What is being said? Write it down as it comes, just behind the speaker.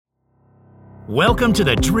Welcome to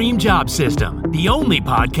the Dream Job System, the only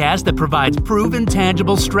podcast that provides proven,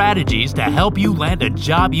 tangible strategies to help you land a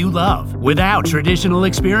job you love without traditional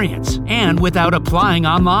experience and without applying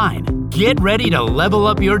online. Get ready to level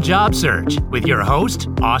up your job search with your host,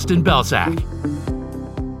 Austin Belsak.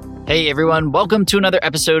 Hey everyone, welcome to another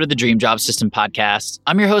episode of the Dream Job System podcast.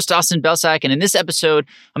 I'm your host, Austin Belsak, and in this episode,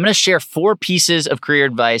 I'm going to share 4 pieces of career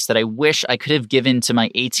advice that I wish I could have given to my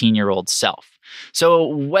 18-year-old self. So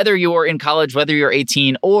whether you're in college, whether you're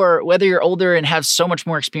 18, or whether you're older and have so much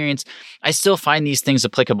more experience, I still find these things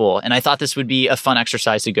applicable, and I thought this would be a fun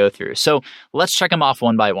exercise to go through. So let's check them off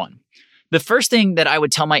one by one. The first thing that I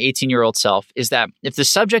would tell my 18-year-old self is that if the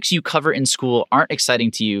subjects you cover in school aren't exciting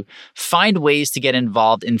to you, find ways to get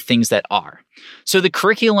involved in things that are. So the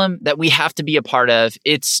curriculum that we have to be a part of,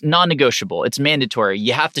 it's non-negotiable. It's mandatory.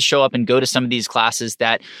 You have to show up and go to some of these classes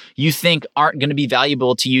that you think aren't going to be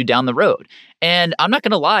valuable to you down the road. And I'm not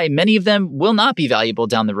going to lie, many of them will not be valuable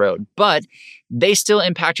down the road, but they still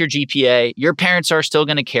impact your GPA. Your parents are still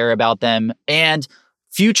going to care about them, and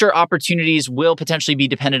future opportunities will potentially be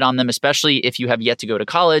dependent on them, especially if you have yet to go to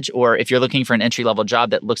college or if you're looking for an entry-level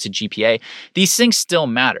job that looks at GPA. These things still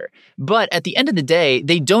matter. But at the end of the day,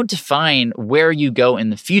 they don't define where you go in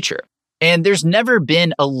the future. And there's never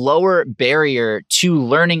been a lower barrier to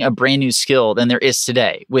learning a brand new skill than there is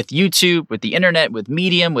today. With YouTube, with the internet, with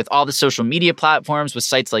Medium, with all the social media platforms, with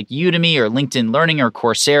sites like Udemy or LinkedIn Learning or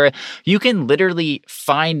Coursera, you can literally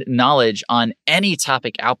find knowledge on any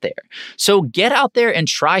topic out there. So get out there and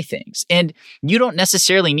try things. And you don't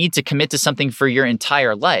necessarily need to commit to something for your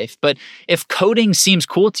entire life. But if coding seems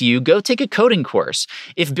cool to you, go take a coding course.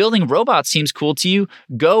 If building robots seems cool to you,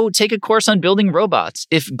 go take a course on building robots.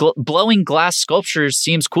 If blowing glass sculptures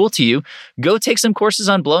seems cool to you, go take some courses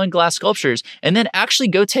on blowing glass sculptures and then actually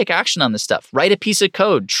go take action on this stuff. Write a piece of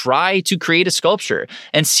code, try to create a sculpture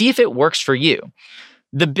and see if it works for you.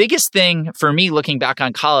 The biggest thing for me looking back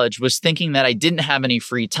on college was thinking that I didn't have any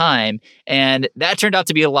free time. And that turned out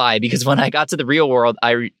to be a lie because when I got to the real world,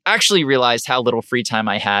 I actually realized how little free time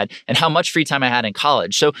I had and how much free time I had in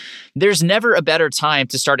college. So there's never a better time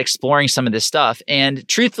to start exploring some of this stuff. And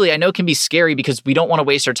truthfully, I know it can be scary because we don't want to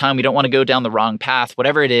waste our time. We don't want to go down the wrong path,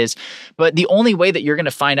 whatever it is. But the only way that you're going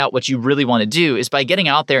to find out what you really want to do is by getting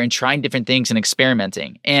out there and trying different things and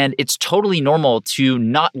experimenting. And it's totally normal to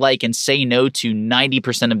not like and say no to 90%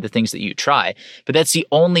 of the things that you try. But that's the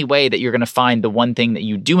only way that you're going to find the one thing that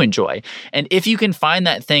you do enjoy. And if you can find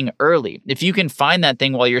that thing early, if you can find that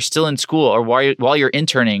thing while you're still in school or while you're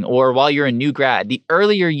interning or while you're a new grad, the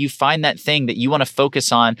earlier you find that thing that you want to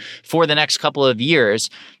focus on for the next couple of years,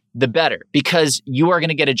 the better, because you are going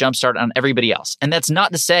to get a jump start on everybody else. And that's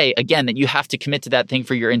not to say, again, that you have to commit to that thing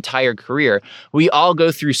for your entire career. We all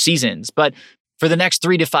go through seasons, but for the next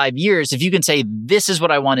 3 to 5 years, if you can say, this is what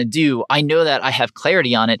I want to do, I know that I have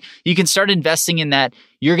clarity on it, you can start investing in that.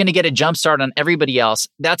 You're going to get a jump start on everybody else.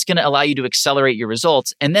 That's going to allow you to accelerate your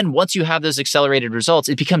results. And then once you have those accelerated results,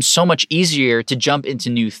 it becomes so much easier to jump into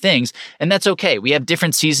new things. And that's okay. We have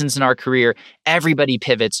different seasons in our career. Everybody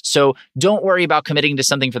pivots. So don't worry about committing to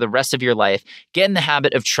something for the rest of your life. Get in the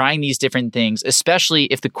habit of trying these different things, especially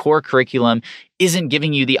if the core curriculum isn't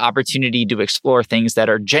giving you the opportunity to explore things that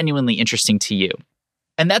are genuinely interesting to you.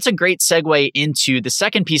 And that's a great segue into the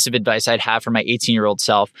second piece of advice I'd have for my 18-year-old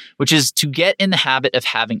self, which is to get in the habit of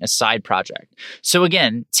having a side project. So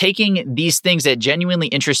again, taking these things that genuinely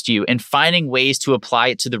interest you and finding ways to apply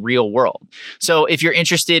it to the real world. So if you're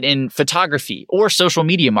interested in photography or social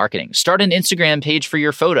media marketing, start an Instagram page for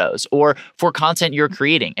your photos or for content you're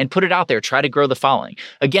creating and put it out there. Try to grow the following.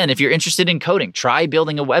 Again, if you're interested in coding, try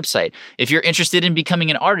building a website. If you're interested in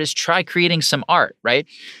becoming an artist, try creating some art, right?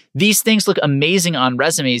 These things look amazing on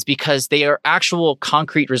resumes because they are actual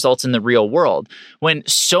concrete results in the real world. When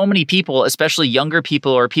so many people, especially younger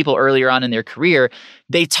people or people earlier on in their career,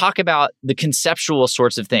 they talk about the conceptual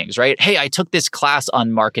sorts of things, right? Hey, I took this class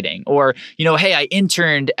on marketing, or, hey, I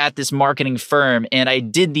interned at this marketing firm and I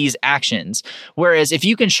did these actions. Whereas if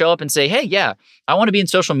you can show up and say, hey, yeah, I want to be in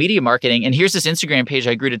social media marketing and here's this Instagram page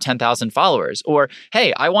I grew to 10,000 followers. Or,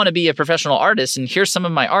 hey, I want to be a professional artist and here's some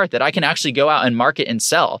of my art that I can actually go out and market and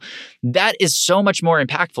sell. That is so much more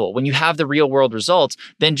impactful when you have the real world results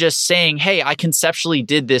than just saying, hey, I conceptually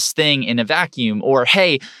did this thing in a vacuum, or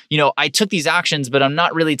hey, I took these actions, but I'm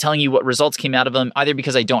not really telling you what results came out of them, either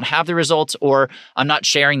because I don't have the results or I'm not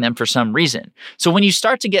sharing them for some reason. So when you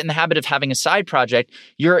start to get in the habit of having a side project,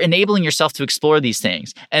 you're enabling yourself to explore these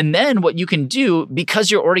things. And then what you can do, because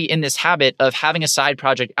you're already in this habit of having a side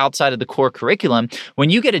project outside of the core curriculum, when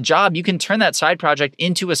you get a job, you can turn that side project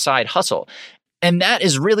into a side hustle. And that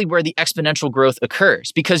is really where the exponential growth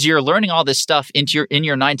occurs, because you're learning all this stuff in your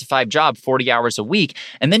 9-to-5 job 40 hours a week,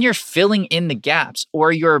 and then you're filling in the gaps,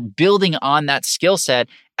 or you're building on that skill set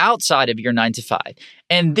outside of your 9-to-5.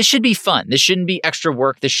 And this should be fun. This shouldn't be extra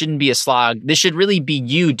work. This shouldn't be a slog. This should really be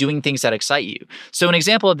you doing things that excite you. So an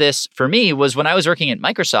example of this for me was when I was working at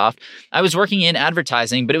Microsoft, I was working in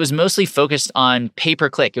advertising, but it was mostly focused on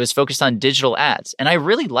pay-per-click. It was focused on digital ads. And I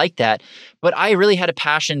really liked that, but I really had a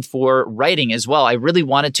passion for writing as well. I really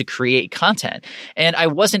wanted to create content, and I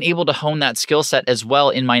wasn't able to hone that skill set as well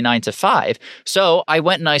in my 9-to-5. So I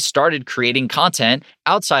went and I started creating content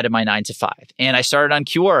outside of my 9-to-5. And I started on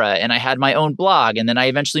Quora, and I had my own blog, and then I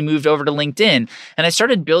eventually moved over to LinkedIn, and I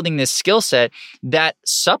started building this skill set that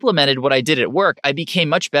supplemented what I did at work. I became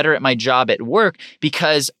much better at my job at work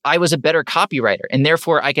because I was a better copywriter, and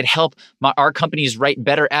therefore I could help our companies write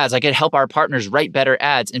better ads. I could help our partners write better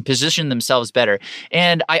ads and position themselves better.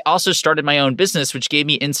 And I also started my own business, which gave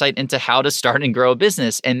me insight into how to start and grow a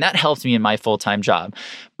business, and that helped me in my full-time job.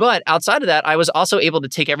 But outside of that, I was also able to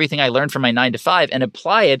take everything I learned from my 9-to-5 and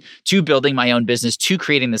apply it to building my own business, to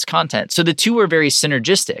creating this content. So the two were very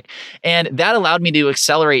synergistic. And that allowed me to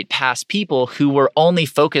accelerate past people who were only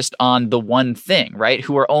focused on the one thing, right?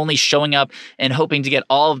 Who were only showing up and hoping to get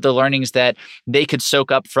all of the learnings that they could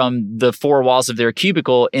soak up from the four walls of their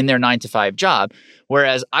cubicle in their 9-to-5 job.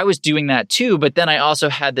 Whereas I was doing that too, but then I also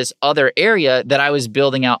had this other area that I was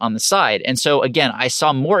building out on the side. And so again, I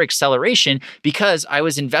saw more acceleration because I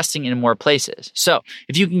was investing in more places. So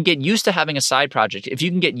if you can get used to having a side project, if you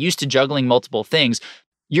can get used to juggling multiple things,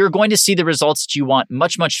 you're going to see the results that you want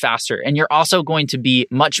much, much faster. And you're also going to be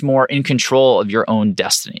much more in control of your own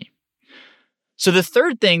destiny. So the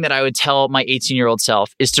third thing that I would tell my 18-year-old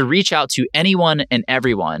self is to reach out to anyone and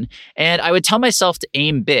everyone. And I would tell myself to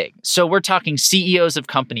aim big. So we're talking CEOs of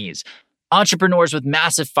companies, entrepreneurs with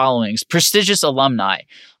massive followings, prestigious alumni.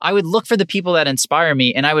 I would look for the people that inspire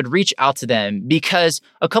me and I would reach out to them, because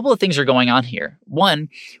a couple of things are going on here. One,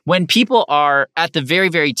 when people are at the very,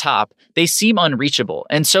 very top, they seem unreachable.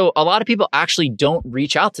 And so a lot of people actually don't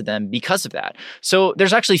reach out to them because of that. So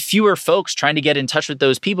there's actually fewer folks trying to get in touch with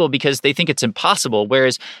those people because they think it's impossible.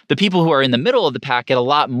 Whereas the people who are in the middle of the pack get a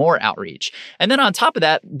lot more outreach. And then on top of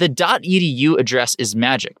that, the .edu address is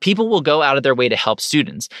magic. People will go out of their way to help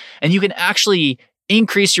students. And you can actually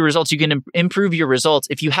increase your results. You can improve your results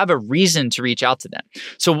if you have a reason to reach out to them.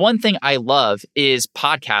 So one thing I love is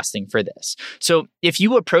podcasting for this. So if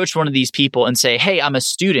you approach one of these people and say, hey, I'm a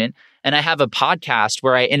student and I have a podcast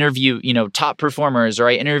where I interview, top performers, or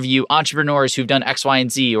I interview entrepreneurs who've done X, Y,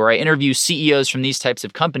 and Z, or I interview CEOs from these types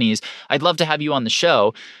of companies, I'd love to have you on the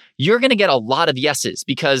show. You're going to get a lot of yeses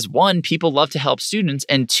because one, people love to help students.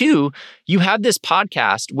 And two, you have this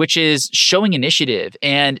podcast, which is showing initiative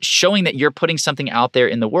and showing that you're putting something out there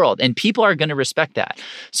in the world, and people are going to respect that.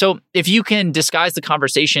 So if you can disguise the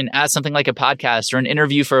conversation as something like a podcast or an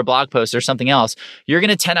interview for a blog post or something else, you're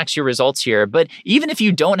going to 10x your results here. But even if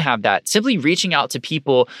you don't have that, simply reaching out to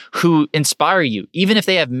people who inspire you, even if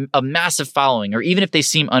they have a massive following or even if they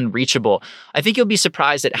seem unreachable, I think you'll be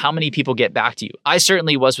surprised at how many people get back to you. I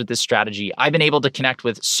certainly was with this strategy. I've been able to connect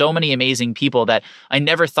with so many amazing people that I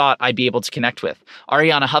never thought I'd be able to connect with.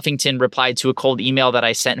 Ariana Huffington replied to a cold email that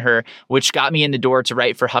I sent her, which got me in the door to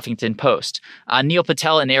write for Huffington Post. Neil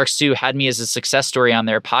Patel and Eric Siu had me as a success story on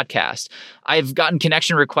their podcast. I've gotten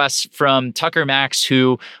connection requests from Tucker Max,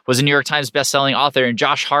 who was a New York Times bestselling author, and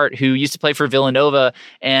Josh Hart, who used to play for Villanova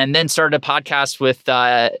and then started a podcast with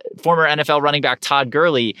former NFL running back Todd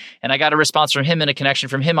Gurley. And I got a response from him and a connection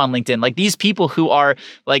from him on LinkedIn. Like, these people who are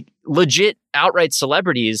like legit outright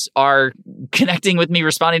celebrities are connecting with me,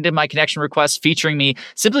 responding to my connection requests, featuring me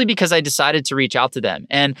simply because I decided to reach out to them.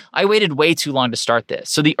 And I waited way too long to start this.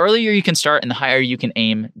 So the earlier you can start and the higher you can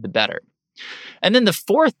aim, the better. And then the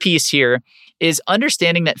fourth piece here is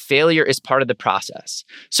understanding that failure is part of the process.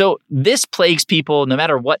 So this plagues people no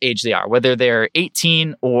matter what age they are, whether they're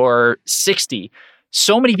 18 or 60.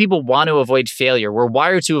 So many people want to avoid failure. We're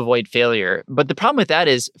wired to avoid failure. But the problem with that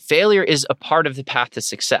is failure is a part of the path to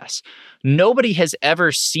success. Nobody has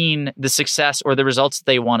ever seen the success or the results that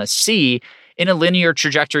they want to see in a linear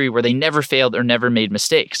trajectory where they never failed or never made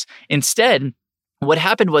mistakes. Instead, what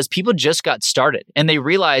happened was people just got started and they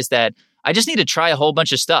realized that I just need to try a whole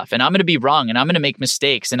bunch of stuff and I'm going to be wrong and I'm going to make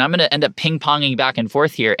mistakes and I'm going to end up ping-ponging back and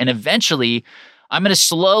forth here. And eventually, I'm going to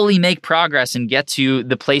slowly make progress and get to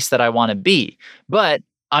the place that I want to be. But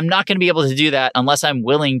I'm not going to be able to do that unless I'm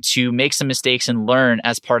willing to make some mistakes and learn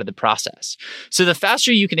as part of the process. So the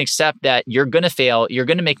faster you can accept that you're going to fail, you're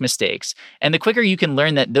going to make mistakes, and the quicker you can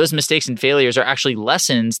learn that those mistakes and failures are actually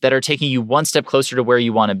lessons that are taking you one step closer to where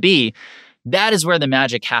you want to be, that is where the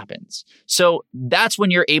magic happens. So that's when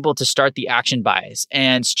you're able to start the action bias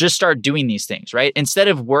and just start doing these things, right? Instead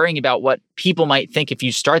of worrying about what people might think if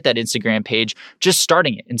you start that Instagram page, just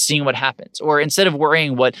starting it and seeing what happens. Or instead of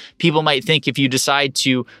worrying what people might think if you decide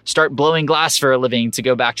to start blowing glass for a living, to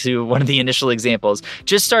go back to one of the initial examples,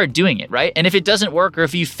 just start doing it, right? And if it doesn't work, or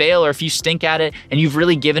if you fail, or if you stink at it and you've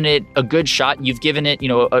really given it a good shot, you've given it,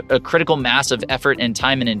 a critical mass of effort and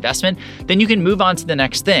time and investment, then you can move on to the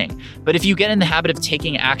next thing. But if you get in the habit of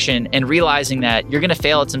taking action and realizing that you're going to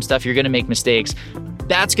fail at some stuff, you're going to make mistakes,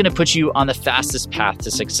 that's going to put you on the fastest path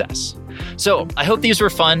to success. So I hope these were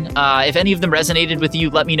fun. If any of them resonated with you,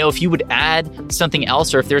 let me know. If you would add something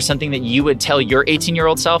else, or if there's something that you would tell your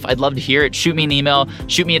 18-year-old self, I'd love to hear it. Shoot me an email,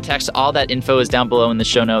 shoot me a text. All that info is down below in the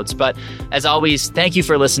show notes. But as always, thank you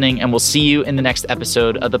for listening, and we'll see you in the next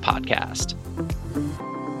episode of the podcast.